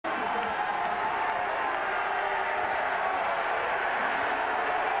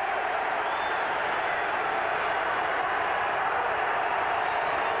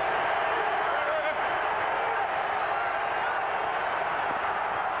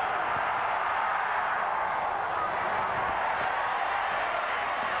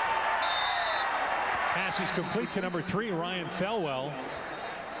Pass is complete to number 3, Ryan Thelwell.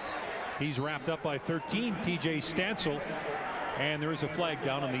 He's wrapped up by 13, TJ Stansel. And there is a flag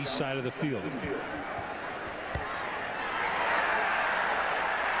down on the east side of the field.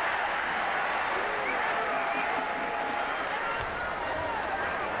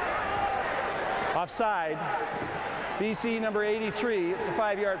 Offside. BC number 83. It's a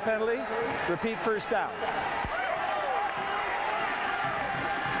 5-yard penalty. Repeat first down.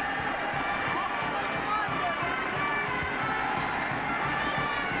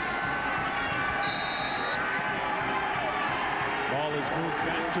 Ball is moved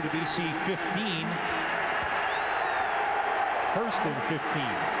back to the BC 15. First and 15.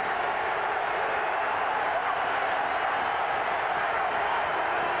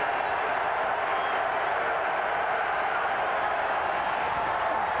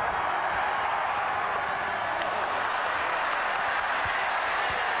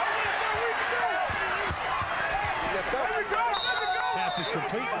 Pass is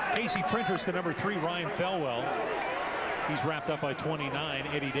complete. Casey Printers to number 3, Ryan Thelwell. He's wrapped up by 29,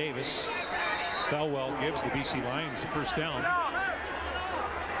 Eddie Davis. Thelwell gives the BC Lions the first down.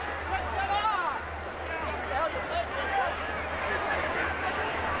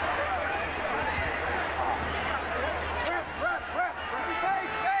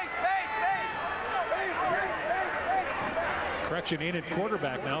 Correction, in at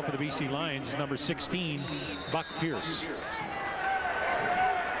quarterback now for the BC Lions is number 16, Buck Pierce.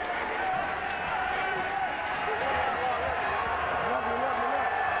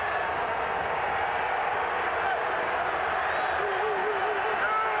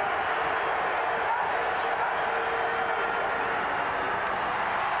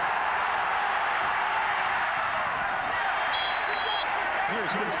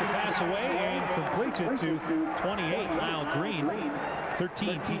 Pierce gets the pass away and completes it to 28, Lyle Green.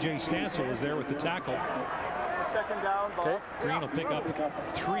 13, TJ Stansel is there with the tackle. It's a second down ball. Okay. Green will pick up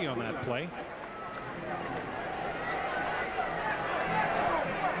 3 on that play.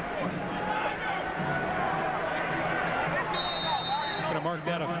 Going to mark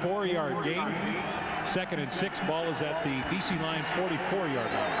that a 4-yard gain. 2nd and 6. Ball is at the BC line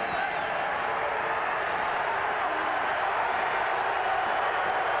 44-yard line.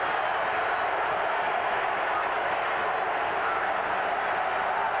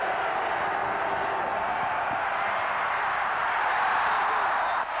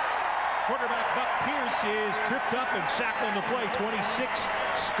 Quarterback Buck Pierce is tripped up and sacked on the play. 26,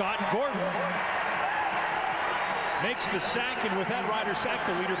 Scott Gordon makes the sack, and with that Rider sack,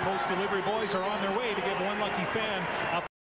 the leader post delivery boys are on their way to give one lucky fan a